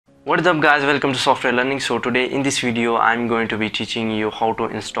What is up guys, welcome to Software Learning. So today in this video I'm going to be teaching you how to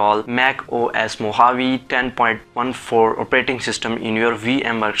install macOS Mojave 10.14 operating system in your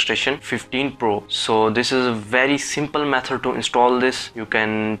VM Workstation 15 Pro. So this is a very simple method to install this. You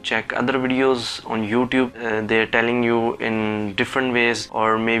can check other videos on YouTube. They're telling you in different ways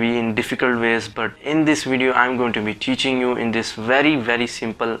or maybe in difficult ways, but in this video I'm going to be teaching you in this very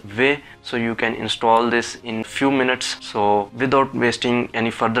simple way so you can install this in few minutes. So without wasting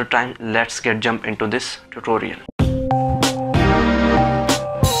any further time, let's jump into this tutorial.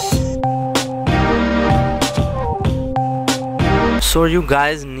 So you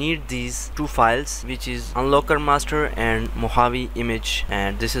guys need these two files, which is Unlocker Master and Mojave Image,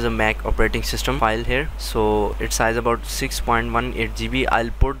 and this is a Mac operating system file here. So its size about 6.18 GB. I'll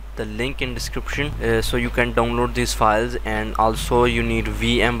put the link in description so you can download these files. And also you need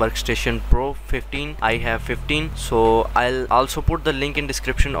VM Workstation Pro 15. I have 15, so I'll also put the link in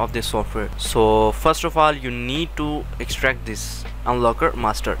description of this software. So first of all, you need to extract this Unlocker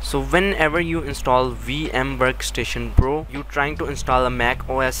Master. So whenever you install VM Workstation Pro, you trying to install a Mac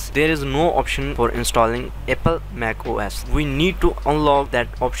OS, there is no option for installing Apple Mac OS. We need to unlock that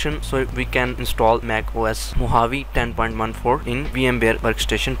option so we can install Mac OS Mojave 10.14 in VMware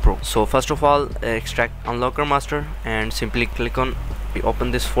Workstation Pro. So first of all, extract Unlocker Master and simply click on,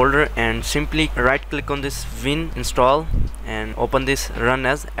 open this folder and simply right click on this Win install and open this Run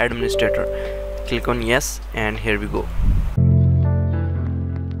as Administrator. Click on yes, and here we go.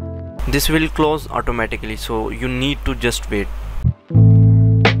 This will close automatically, so you need to just wait.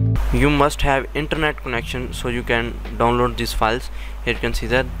 You must have internet connection so you can download these files. Here you can see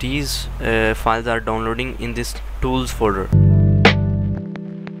that these files are downloading in this tools folder.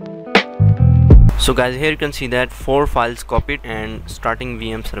 So guys, here you can see that 4 files copied and starting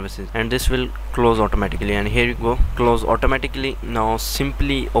VM services, and this will close automatically, and here you go, close automatically. Now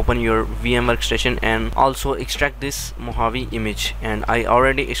simply open your VM Workstation and also extract this Mojave image, and I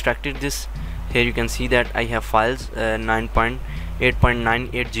already extracted this. Here you can see that I have files 8.98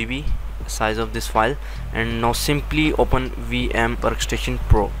 GB size of this file, and now simply open VM Workstation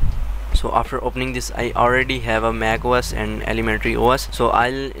Pro. So after opening this, I already have a Mac OS and elementary OS, so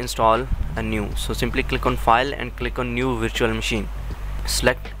I'll install a new. So simply click on file and click on new virtual machine,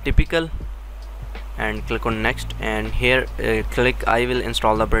 select typical and click on next, and here click I will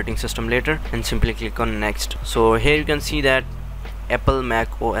install the operating system later, and simply click on next. So here you can see that Apple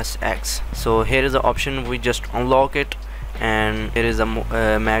Mac OS X. So here is the option, we just unlock it, and here is a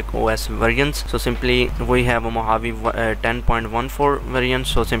Mac OS variants. So simply we have a Mojave 10.14 variant,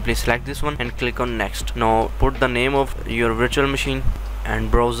 so simply select this one and click on next. Now put the name of your virtual machine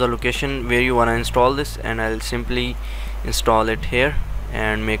and browse the location where you want to install this, and I'll simply install it here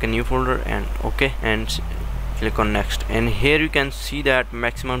and make a new folder and okay, and click on next. And here you can see that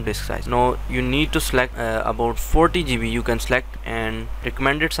maximum disk size. Now you need to select about 40 GB you can select, and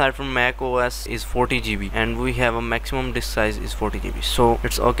recommended size from Mac OS is 40 GB, and we have a maximum disk size is 40 GB, so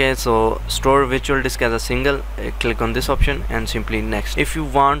it's okay. So store virtual disk as a single, click on this option and simply next. If you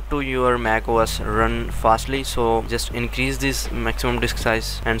want to your Mac OS run fastly, so just increase this maximum disk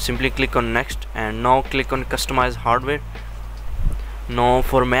size and simply click on next, and now click on customize hardware. Now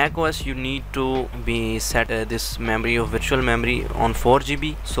for Mac OS you need to be set this memory of virtual memory on 4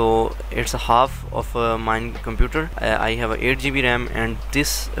 GB, so it's a half of my computer. I have a 8 GB RAM, and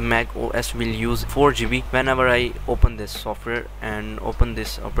this Mac OS will use 4 GB whenever I open this software and open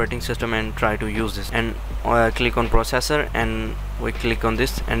this operating system and try to use this. And click on processor and we click on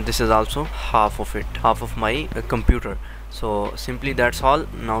this, and this is also half of it, half of my computer. So simply that's all.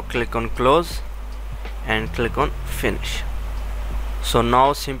 Now click on close and click on finish. So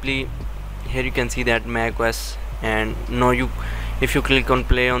now simply here you can see that Mac OS, and now if you click on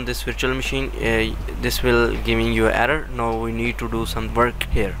play on this virtual machine, this will giving you an error. Now we need to do some work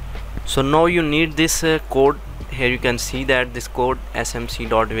here. So now you need this code. Here you can see that this code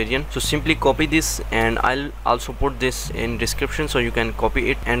smc.variant. So simply copy this, and I'll also put this in description so you can copy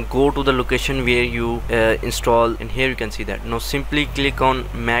it and go to the location where you install. And here you can see that. Now simply click on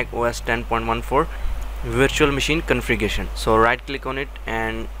Mac OS 10.14 virtual machine configuration. So right click on it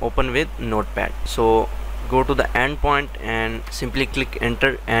and open with notepad. So go to the endpoint and simply click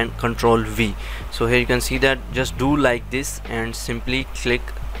enter and control V. So here you can see that, just do like this and simply click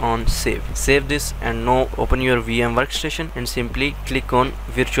on save this, and now open your VM Workstation and simply click on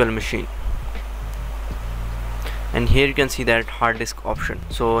virtual machine, and here you can see that hard disk option.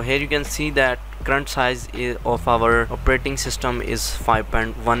 So here you can see that current size of our operating system is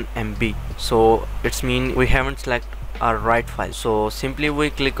 5.1 MB. So it's mean we haven't select a write file. So simply we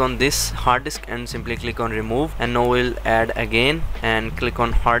click on this hard disk and simply click on remove, and now we'll add again and click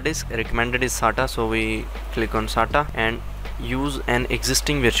on hard disk. Recommended is SATA, so we click on SATA and use an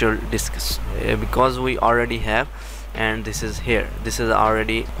existing virtual disk because we already have, and this is here, this is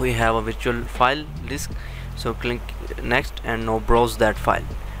already we have a virtual file disk. So click next and now browse that file.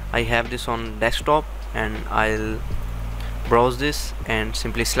 I have this on desktop and I'll browse this and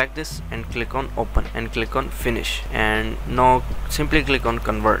simply select this and click on open and click on finish, and now simply click on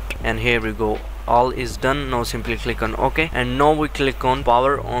convert, and here we go, all is done. Now simply click on OK, and now we click on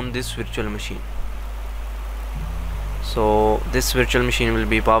power on this virtual machine. So this virtual machine will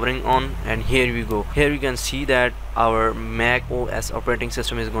be powering on, and here we go. Here you can see that our macOS operating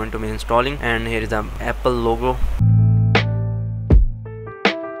system is going to be installing, and here is the Apple logo.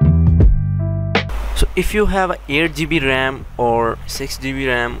 So if you have 8 GB RAM or 6 GB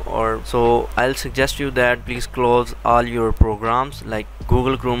RAM, or so, I'll suggest you that please close all your programs like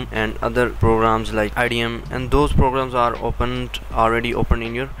Google Chrome and other programs like IDM, and those programs are already open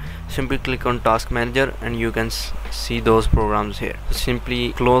in your, simply click on task manager and you can see those programs here. So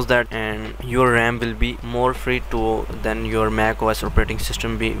simply close that and your RAM will be more free to then your macOS operating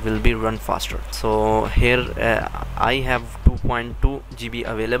system will be run faster. So here I have 2.2 GB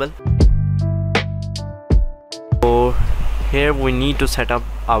available. So here we need to set up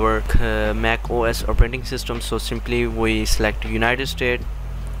our macOS operating system. So simply we select United States,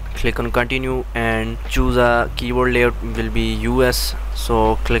 click on continue and choose a keyboard layout will be US.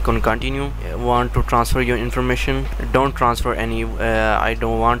 So click on continue. Want to transfer your information, don't transfer any, I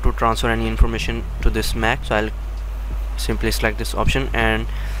don't want to transfer any information to this Mac, so I'll simply select this option, and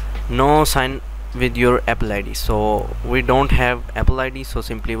no sign with your Apple ID. So we don't have Apple ID, so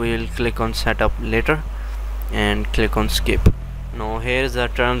simply we will click on setup later and click on skip. Now here is the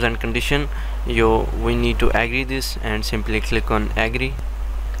terms and condition. We need to agree this and simply click on agree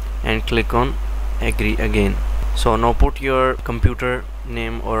and click on agree again. So now put your computer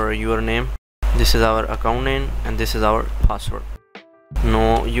name or your name. This is our account name and this is our password.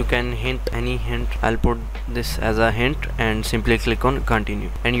 Now you can hint any hint. I'll put this as a hint and simply click on continue,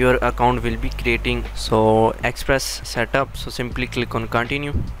 and your account will be creating. So express setup, so simply click on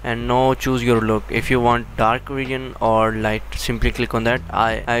continue, and now choose your look. If you want dark region or light, simply click on that.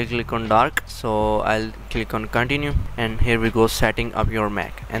 I click on dark, so I'll click on continue, and here we go, setting up your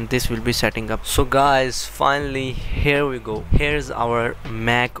Mac, and this will be setting up. So guys, finally here we go. Here's our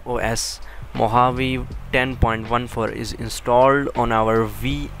Mac OS. Mojave 10.14 is installed on our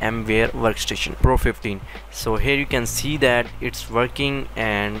VMware Workstation Pro 15. So here you can see that it's working,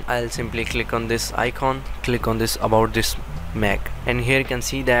 and I'll simply click on this icon, click on this about this Mac, and here you can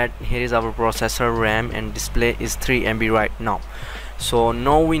see that here is our processor, RAM and display is 3 MB right now. So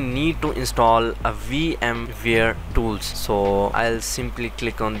now we need to install a Vmware Tools. So I'll simply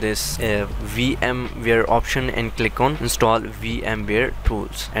click on this Vmware option and click on install Vmware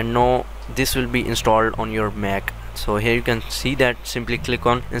Tools, and now this will be installed on your Mac. So here you can see that, simply click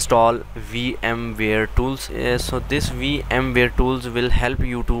on install Vmware Tools. So this Vmware Tools will help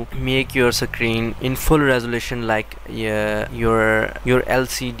you to make your screen in full resolution like your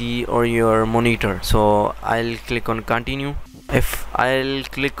LCD or your monitor. So I'll click on continue. If I'll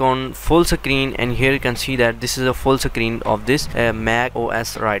click on full screen, and here you can see that this is a full screen of this Mac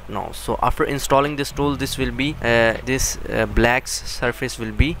OS right now. So after installing this tool, this will be this black surface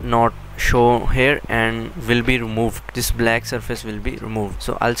will be not show here and will be removed. This black surface will be removed.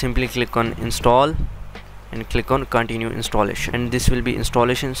 So I'll simply click on install and click on continue installation, and this will be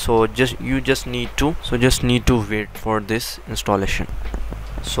installation. So you just need to wait for this installation.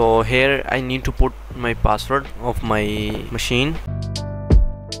 So here I need to put my password of my machine,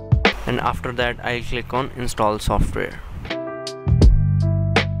 and after that I click on install software.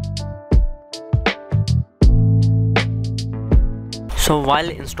 So while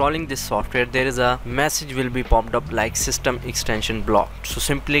installing this software, there is a message will be popped up like system extension blocked. So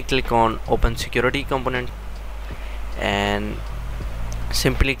simply click on open security component and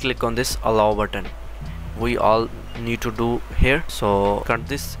simply click on this allow button. We all need to do here. So cut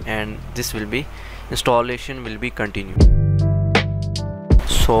this, and this will be installation will be continued.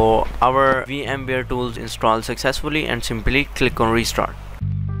 So our VMware Tools installed successfully, and simply click on restart.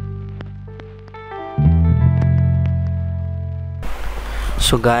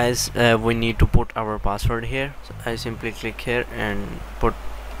 So guys, we need to put our password here. So I simply click here and put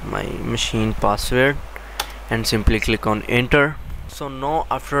my machine password and simply click on enter. So now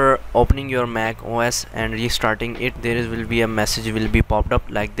after opening your Mac OS and restarting it, there will be a message will be popped up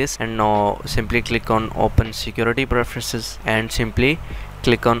like this, and now simply click on open security preferences and simply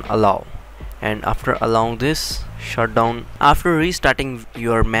click on allow, and after allowing this, shut down. After restarting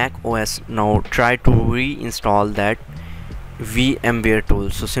your Mac OS, now try to reinstall that VMware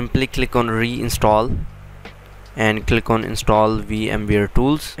Tools. So simply click on reinstall and click on install VMware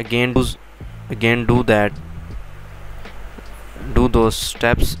Tools. Again do those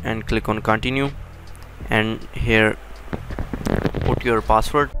steps and click on continue, and here put your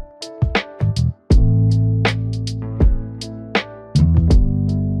password.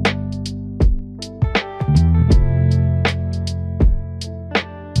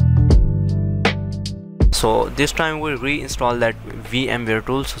 So this time we'll reinstall that VMware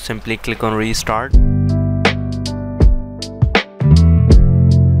Tools. So simply click on restart.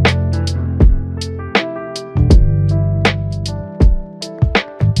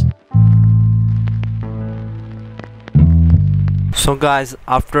 So guys,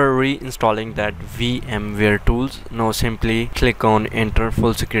 after reinstalling that VMware Tools, now simply click on enter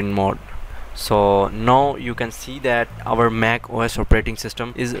full screen mode. So now you can see that our Mac OS operating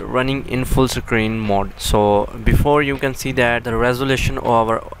system is running in full screen mode. So before, you can see that the resolution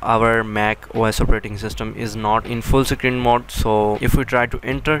of our Mac OS operating system is not in full screen mode. So if we try to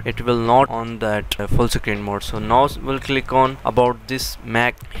enter, it will not on that full screen mode. So now we'll click on about this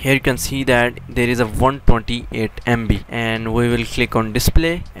Mac. Here you can see that there is a 128 MB, and we will click on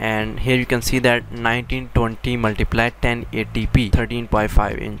display, and here you can see that 1920 multiplied 1080p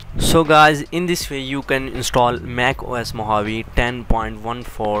 13.5 inch. So guys, in this way you can install Mac OS Mojave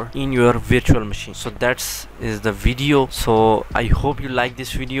 10.14 in your virtual machine. So that's the video. So I hope you like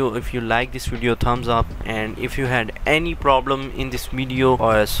this video. If you like this video, thumbs up, and if you had any problem in this video,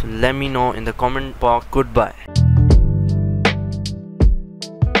 or else let me know in the comment box. Goodbye.